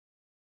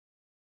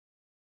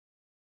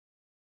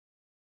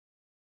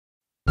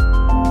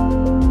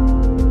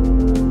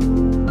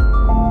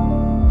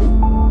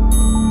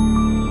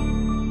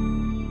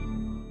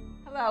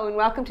Hello and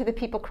welcome to the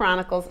People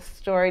Chronicles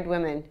Storied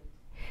Women.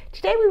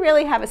 Today we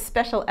really have a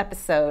special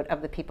episode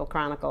of the People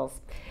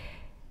Chronicles.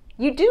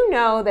 You do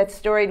know that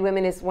Storied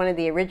Women is one of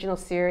the original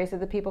series of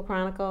the People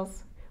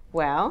Chronicles?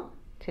 Well,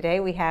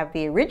 today we have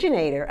the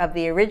originator of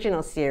the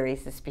original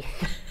series to speak.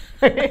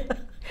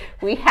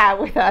 We have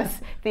with us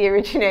the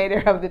originator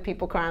of the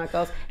People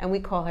Chronicles, and we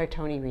call her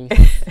Toni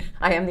Reece.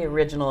 I am the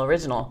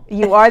original.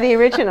 You are the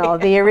original,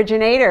 the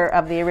originator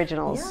of the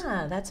originals.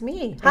 Yeah, that's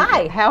me.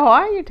 Hi. How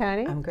are you,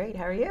 Toni? I'm great.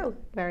 How are you?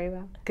 Very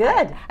well.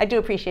 Good. I do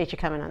appreciate you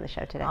coming on the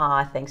show today.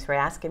 Aw, thanks for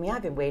asking me.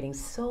 I've been waiting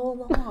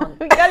so long.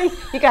 You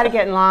got to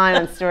get in line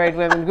on Storied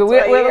Women.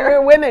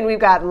 We're women. We've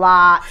got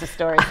lots of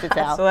stories to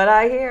tell. That's what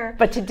I hear.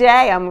 But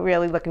today, I'm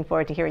really looking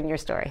forward to hearing your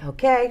story.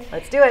 Okay,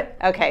 let's do it.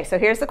 Okay, so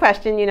here's the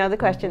question. You know the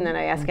question that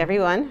I ask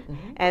everyone,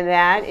 and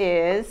that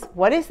is,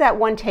 what is that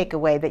one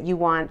takeaway that you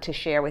want to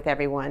share with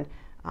everyone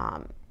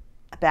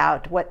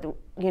about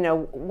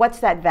what's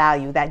that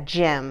value, that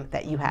gem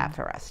that you have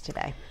for us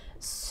today?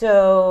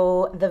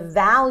 So the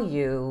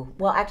value,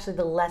 well, actually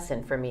the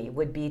lesson for me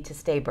would be to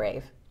stay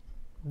brave,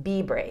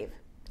 be brave,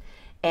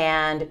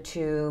 and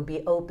to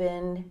be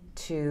open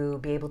to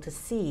be able to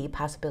see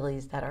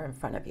possibilities that are in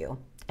front of you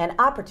and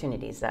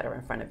opportunities that are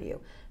in front of you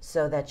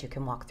so that you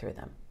can walk through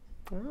them.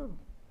 Oh.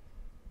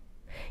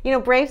 You know,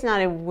 brave's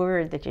not a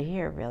word that you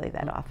hear really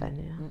that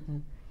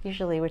often. Yeah.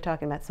 Usually we're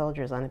talking about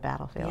soldiers on the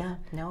battlefield. Yeah,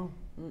 no.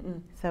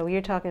 So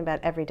you're talking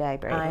about everyday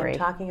bravery. I'm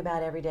talking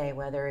about every day,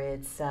 whether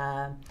it's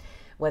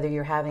whether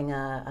you're having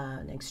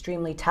an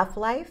extremely tough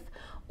life,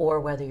 or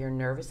whether you're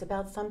nervous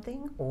about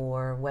something,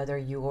 or whether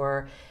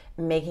you're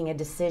making a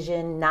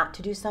decision not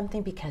to do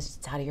something because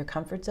it's out of your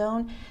comfort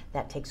zone.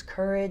 That takes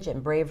courage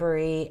and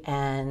bravery,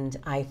 and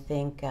I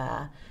think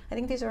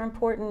these are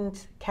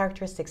important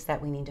characteristics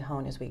that we need to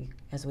hone as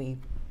we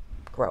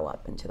grow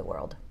up into the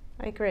world.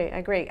 I agree.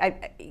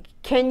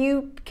 Can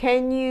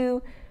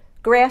you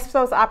grasp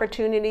those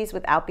opportunities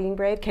without being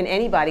brave? Can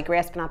anybody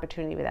grasp an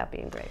opportunity without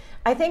being brave?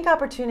 I think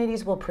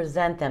opportunities will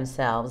present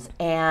themselves,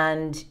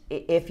 and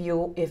if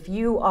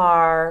you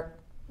are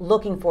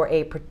looking for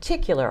a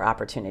particular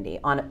opportunity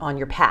on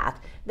your path,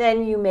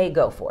 then you may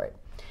go for it.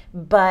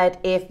 But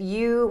if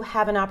you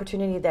have an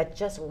opportunity that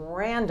just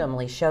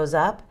randomly shows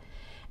up,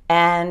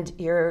 and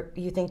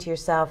you think to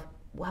yourself,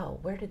 "Whoa,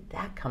 where did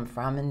that come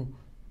from? And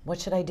what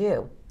should I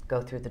do?"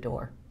 Go through the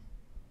door.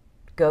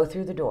 Go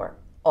through the door.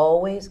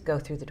 Always go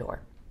through the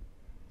door.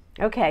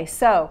 Okay,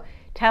 so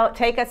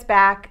take us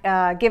back,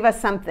 give us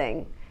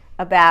something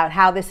about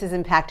how this has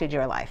impacted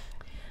your life.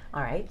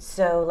 All right,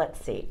 so let's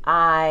see.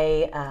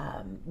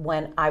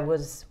 When I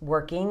was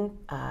working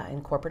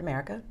in corporate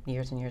America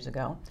years and years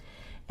ago,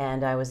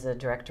 and I was a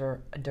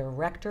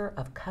director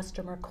of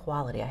customer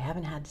quality. I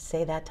haven't had to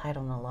say that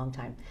title in a long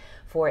time,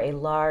 for a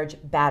large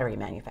battery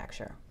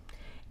manufacturer.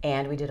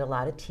 And we did a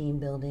lot of team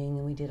building,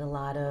 and we did a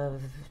lot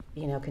of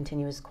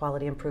continuous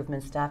quality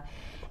improvement stuff.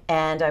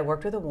 And I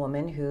worked with a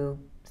woman who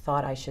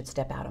thought I should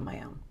step out on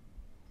my own,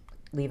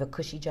 leave a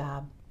cushy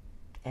job,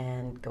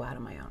 and go out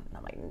on my own. And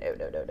I'm like,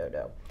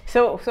 no.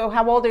 So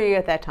how old are you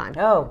at that time?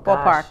 Oh,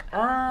 gosh.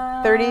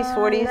 Ballpark. 30s,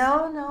 40s?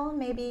 No,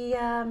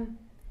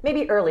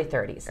 maybe early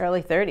 30s.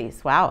 Early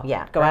 30s. Wow.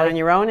 Yeah. Go out on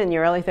your own in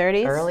your early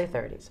 30s? Early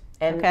 30s,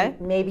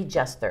 and maybe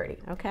just 30.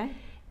 Okay.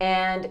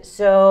 And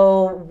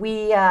so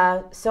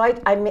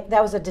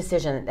that was a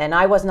decision, and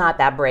I was not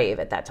that brave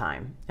at that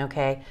time,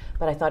 okay?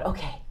 But I thought,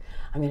 okay,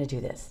 I'm gonna do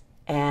this.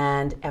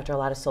 And after a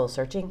lot of soul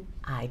searching,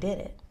 I did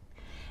it.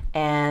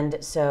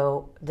 And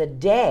so the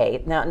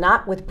day, now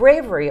not with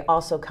bravery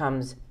also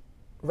comes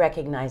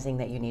recognizing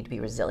that you need to be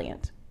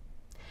resilient.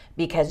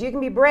 Because you can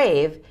be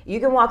brave, you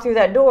can walk through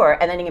that door,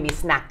 and then you can be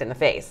smacked in the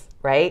face,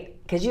 right?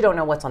 Because you don't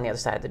know what's on the other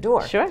side of the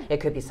door. Sure. It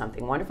could be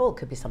something wonderful, it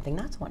could be something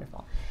not so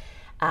wonderful.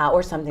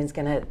 Or something's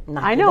going to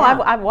knock I you know. down.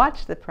 I've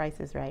watched The Price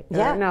is Right.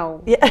 Yeah.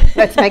 No. Yeah.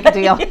 Let's make a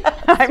deal. Yeah,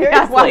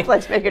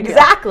 Let's make a deal.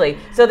 Exactly.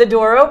 So the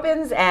door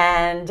opens,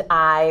 and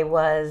I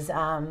was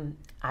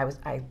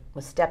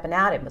stepping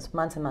out. It was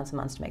months and months and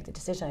months to make the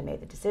decision. I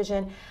made the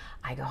decision.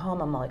 I go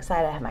home. I'm all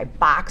excited. I have my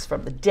box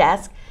from the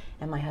desk,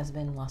 and my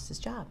husband lost his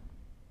job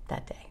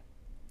that day.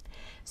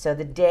 So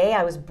the day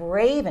I was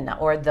brave enough,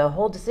 or the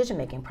whole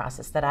decision-making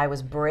process that I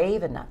was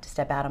brave enough to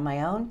step out on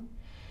my own.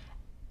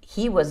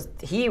 He was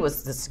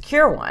the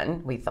secure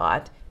one, we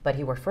thought, but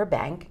he worked for a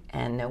bank,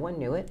 and no one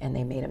knew it, and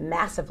they made a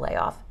massive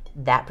layoff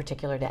that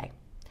particular day.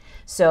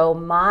 So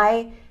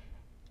my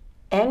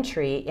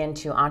entry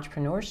into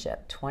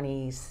entrepreneurship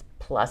 20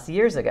 plus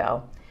years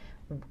ago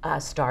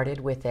started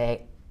with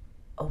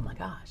oh my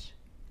gosh.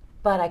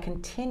 But I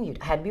continued.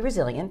 I had to be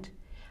resilient.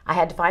 I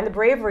had to find the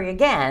bravery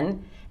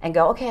again and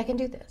go, okay, I can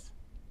do this.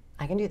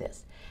 I can do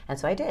this. And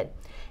so I did.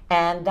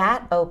 And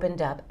that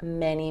opened up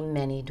many,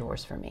 many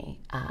doors for me.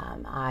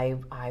 I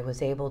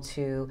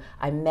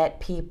met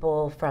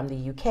people from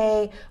the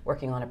UK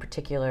working on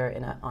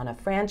on a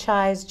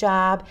franchise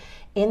job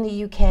in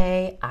the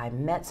UK. I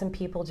met some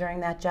people during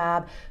that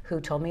job who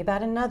told me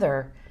about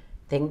another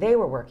thing they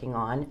were working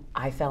on.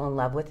 I fell in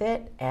love with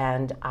it,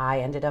 and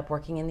I ended up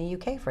working in the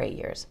UK for 8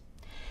 years.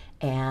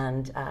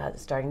 and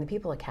starting the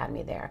People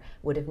Academy there.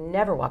 Would have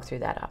never walked through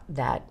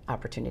that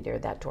opportunity or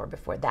that door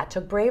before. That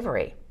took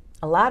bravery,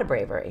 a lot of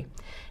bravery.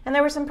 And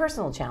there were some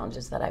personal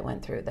challenges that I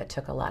went through that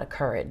took a lot of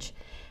courage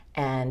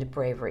and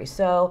bravery.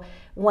 So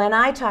when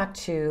I talk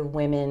to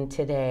women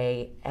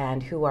today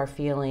and who are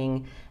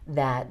feeling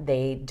that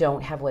they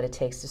don't have what it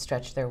takes to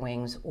stretch their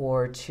wings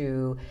or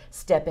to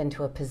step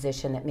into a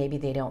position that maybe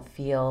they don't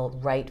feel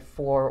right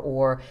for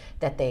or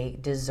that they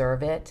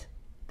deserve it,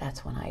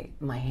 that's when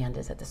my hand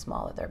is at the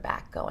small of their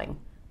back going,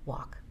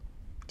 walk,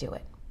 do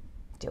it,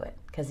 do it.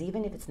 Because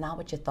even if it's not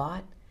what you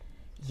thought,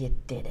 you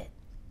did it.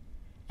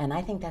 And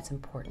I think that's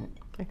important.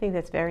 I think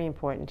that's very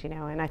important,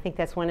 and I think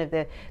that's one of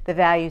the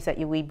values that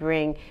we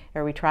bring,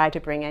 or we try to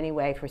bring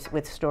anyway,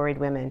 with Storied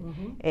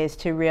Women, is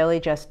to really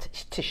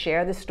just to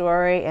share the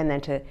story and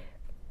then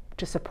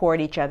to support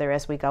each other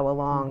as we go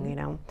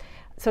along,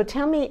 So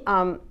tell me,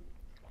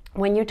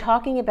 when you're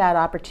talking about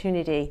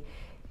opportunity,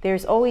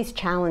 there's always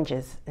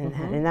challenges in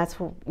that, and that's,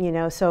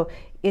 so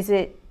is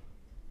it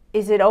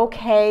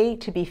okay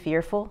to be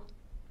fearful?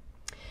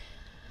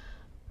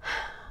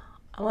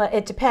 Well,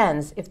 it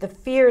depends. If the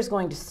fear is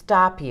going to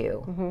stop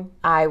you,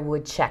 I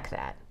would check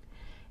that.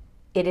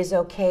 It is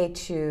okay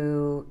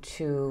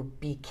to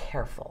be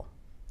careful,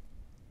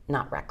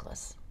 not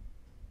reckless.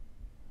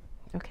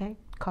 Okay,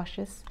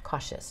 cautious.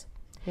 Cautious.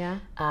 Yeah.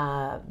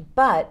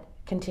 But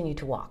continue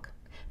to walk.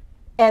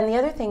 And the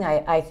other thing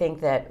I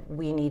think that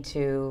we need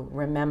to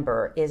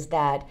remember is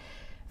that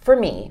for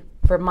me,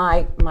 for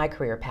my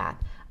career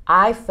path,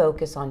 I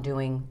focus on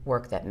doing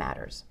work that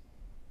matters.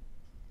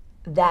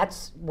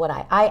 That's what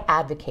I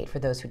advocate for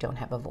those who don't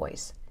have a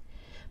voice.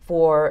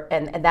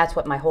 And that's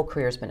what my whole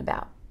career has been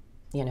about.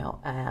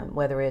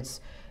 Whether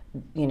it's,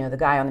 the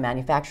guy on the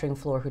manufacturing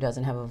floor who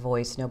doesn't have a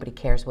voice, nobody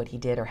cares what he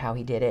did or how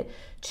he did it,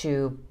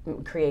 to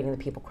creating the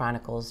People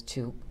Chronicles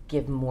to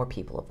give more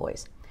people a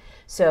voice.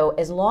 So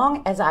as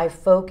long as I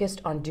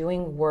focused on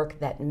doing work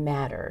that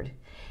mattered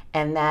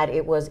and that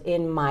it was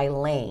in my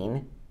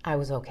lane, I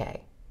was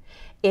okay.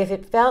 If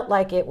it felt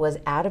like it was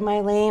out of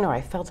my lane or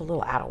I felt a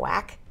little out of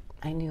whack,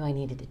 I knew I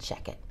needed to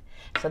check it.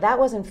 So that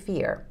wasn't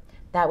fear.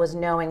 That was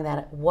knowing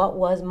that what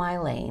was my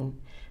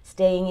lane,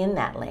 staying in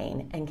that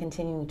lane, and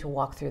continuing to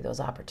walk through those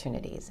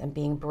opportunities and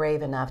being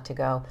brave enough to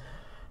go,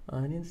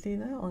 I didn't see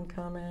that one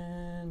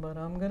coming, but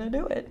I'm going to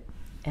do it.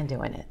 And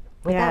doing it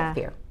without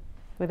fear.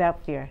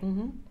 Without fear.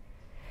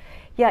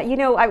 Yeah,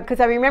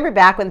 because I remember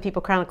back when the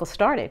People Chronicles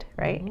started,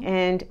 right?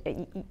 And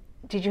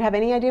did you have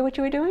any idea what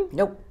you were doing?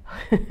 Nope.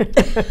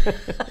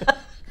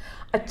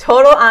 A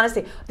total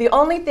honesty. The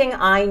only thing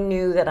I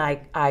knew that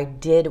I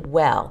did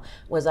well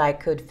was I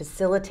could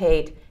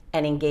facilitate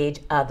and engage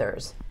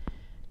others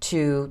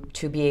to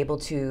be able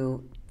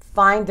to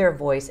find their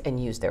voice and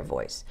use their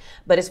voice.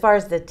 But as far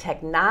as the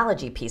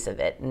technology piece of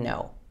it,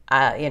 no.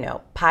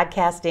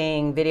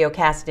 Podcasting, video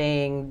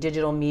casting,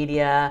 digital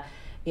media,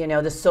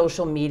 the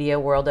social media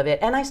world of it.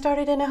 And I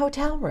started in a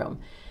hotel room.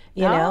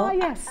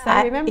 Yes,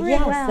 I remember it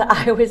well.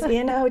 Yes, I was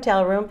in a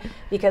hotel room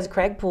because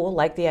Craig Poole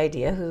liked the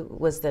idea, who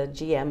was the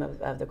GM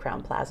of the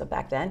Crowne Plaza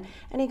back then.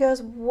 And he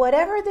goes,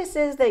 whatever this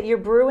is that you're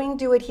brewing,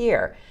 do it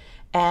here.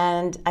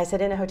 And I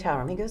said, in a hotel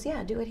room. He goes,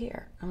 yeah, do it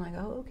here. I'm like,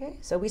 oh, okay.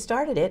 So we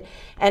started it.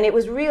 And it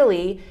was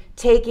really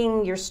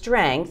taking your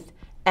strength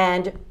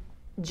and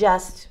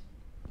just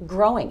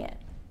growing it.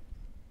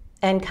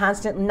 And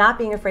constantly not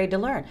being afraid to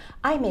learn.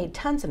 I made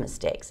tons of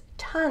mistakes,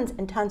 tons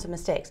and tons of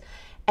mistakes.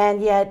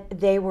 And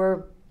yet they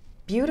were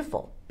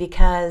beautiful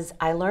because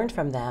I learned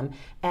from them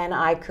and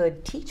I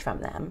could teach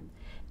from them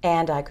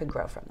and I could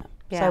grow from them.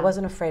 Yeah. So I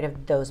wasn't afraid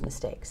of those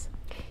mistakes.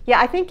 Yeah,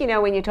 I think,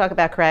 when you talk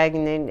about Craig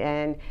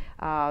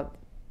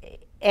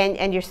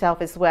and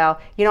yourself as well,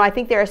 I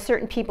think there are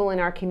certain people in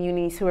our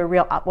communities who are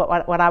real,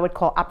 what I would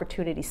call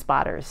opportunity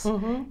spotters.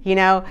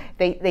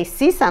 They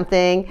see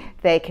something,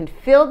 they can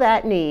fill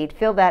that need,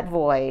 fill that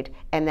void,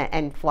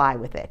 and fly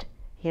with it.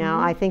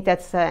 I think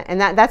that's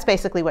that's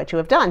basically what you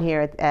have done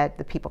here at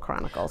the People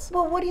Chronicles.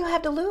 Well, what do you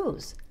have to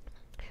lose?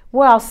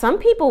 Well, some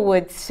people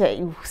would think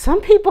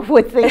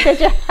that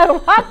you had a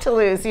lot to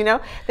lose.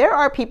 There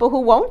are people who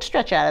won't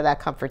stretch out of that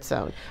comfort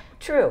zone.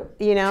 True.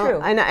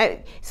 True.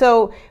 And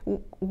so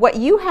what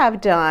you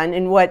have done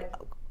and what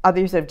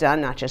others have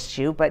done, not just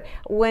you, but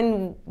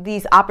when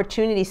these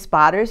opportunity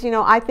spotters,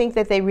 I think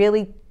that they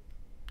really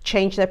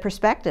change their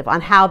perspective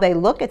on how they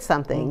look at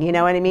something. You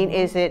know what I mean?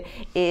 Is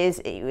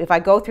if I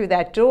go through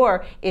that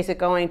door, is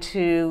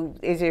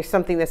there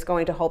something that's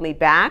going to hold me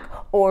back,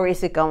 or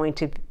is it going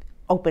to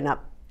open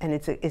up, and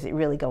is it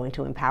really going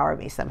to empower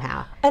me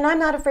somehow? And I'm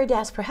not afraid to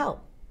ask for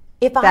help.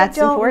 If I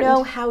don't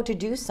know how to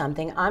do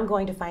something, I'm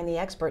going to find the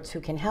experts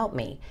who can help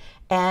me.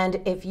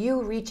 And if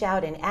you reach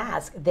out and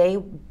ask,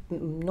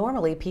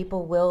 normally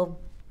people will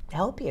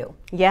help you.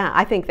 Yeah,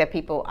 I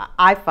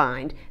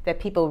find that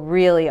people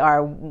really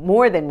are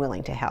more than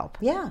willing to help.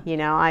 Yeah.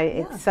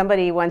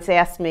 Somebody once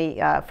asked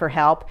me for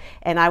help,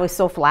 and I was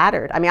so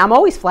flattered. I mean, I'm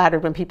always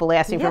flattered when people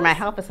ask me for my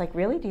help. It's like,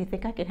 really? Do you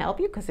think I can help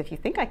you? Because if you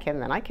think I can,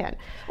 then I can.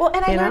 Well,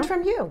 and I learned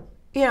from you.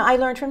 You know, I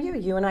learned from you.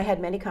 You and I had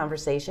many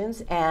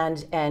conversations,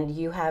 and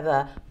you have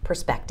a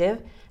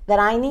perspective that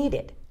I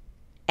needed.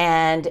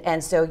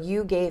 And so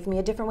you gave me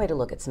a different way to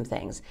look at some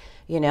things,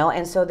 you know,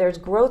 and so there's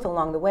growth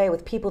along the way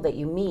with people that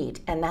you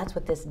meet, and that's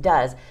what this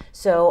does.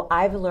 So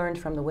I've learned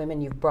from the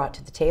women you've brought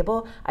to the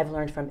table. I've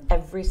learned from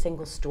every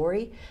single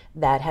story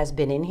that has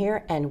been in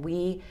here, and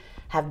we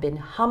have been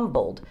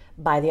humbled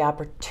by the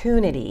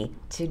opportunity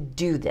to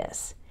do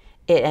this.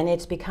 And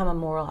it's become a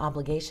moral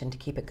obligation to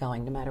keep it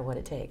going, no matter what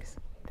it takes.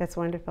 That's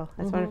wonderful.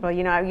 That's wonderful.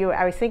 You know,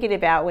 I was thinking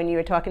about when you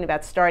were talking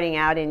about starting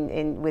out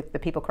with the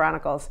People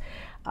Chronicles.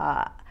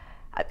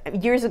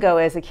 Years ago,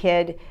 as a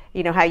kid,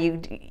 you know how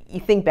you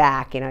think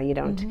back. You know, you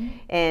don't.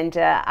 And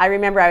I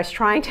remember I was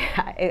trying to.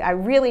 I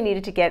really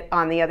needed to get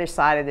on the other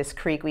side of this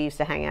creek. We used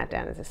to hang out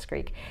down at this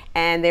creek,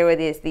 and there were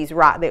these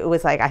rock. It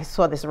was like I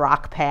saw this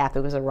rock path.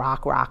 It was a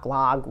rock,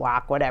 log,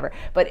 whatever.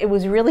 But it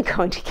was really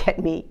going to get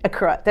me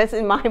across. That's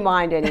in my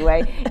mind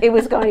anyway. It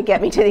was going to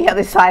get me to the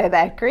other side of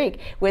that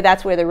creek,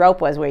 that's where the rope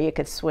was, where you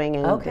could swing.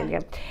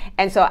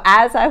 And so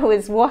as I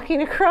was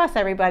walking across,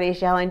 everybody's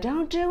yelling,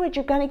 "Don't do it!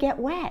 You're going to get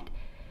wet."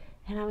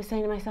 And I was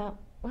saying to myself,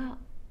 well,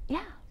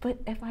 yeah, but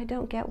if I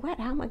don't get wet,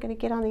 how am I going to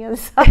get on the other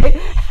side?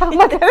 How am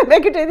I going to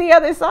make it to the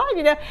other side,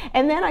 you know?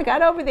 And then I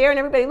got over there, and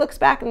everybody looks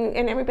back, and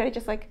everybody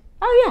just like,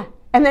 oh, yeah.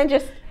 And then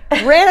just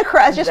ran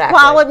across, just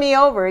followed me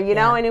over, you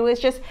know? And it was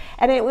just,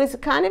 and it was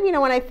kind of, you know,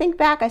 when I think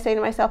back, I say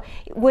to myself,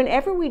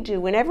 whenever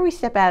we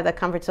step out of the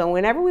comfort zone,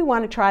 whenever we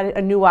want to try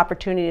a new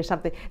opportunity or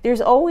something, there's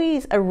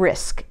always a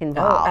risk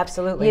involved. Oh,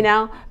 absolutely. You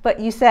know? But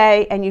you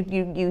say, and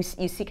you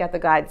seek out the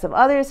guidance of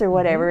others or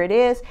whatever it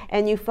is,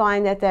 and you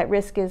find that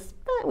risk is,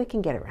 we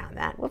can get around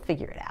that. We'll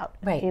figure it out.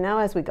 Right. You know,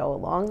 as we go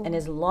along. And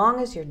as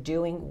long as you're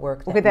doing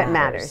work that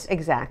matters.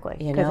 Exactly.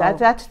 You know? Because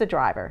that's the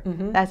driver.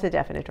 That's a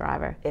definite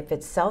driver. If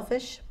it's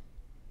selfish,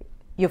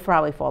 you'll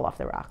probably fall off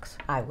the rocks.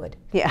 I would.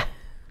 Yeah,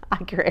 I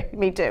agree.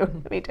 Me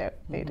too. Me too.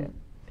 Me too.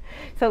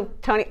 So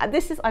Toni,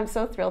 I'm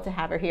so thrilled to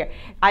have her here.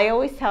 I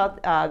always tell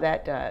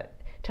that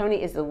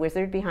Toni is the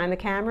wizard behind the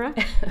camera,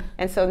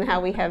 and so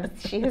now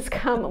she has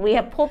come. We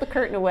have pulled the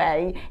curtain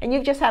away, and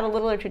you've just had a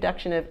little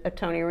introduction of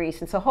Toni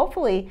Reece, and so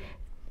hopefully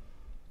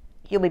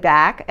you'll be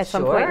back at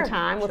some point in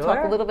time. We'll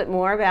talk a little bit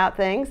more about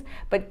things,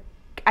 but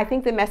I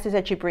think the message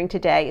that you bring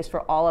today is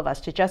for all of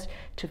us to just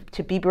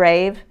to be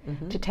brave,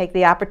 to take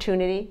the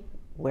opportunity.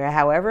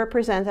 However it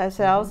presents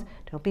ourselves,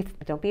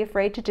 don't be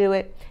afraid to do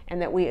it, and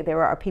that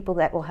there are people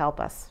that will help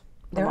us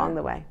along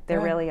the way. There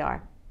really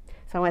are.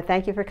 So I want to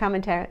thank you for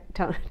coming, Toni.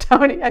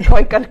 I'm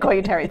going to call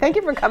you Terry. Thank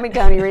you for coming,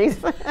 Toni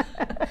Reece.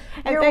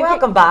 You're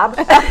welcome, Bob.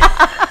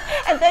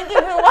 And thank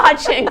you for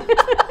watching.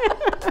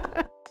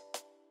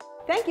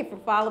 Thank you for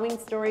following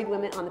Storied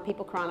Women on the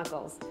People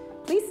Chronicles.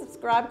 Please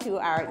subscribe to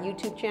our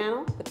YouTube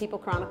channel, The People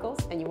Chronicles,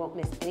 and you won't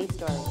miss any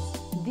stories.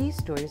 These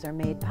stories are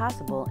made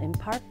possible in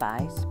part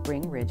by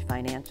Spring Ridge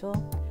Financial,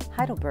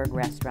 Heidelberg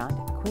Restaurant,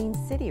 Queen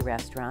City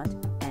Restaurant,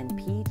 and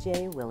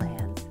P.J.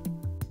 Willihan.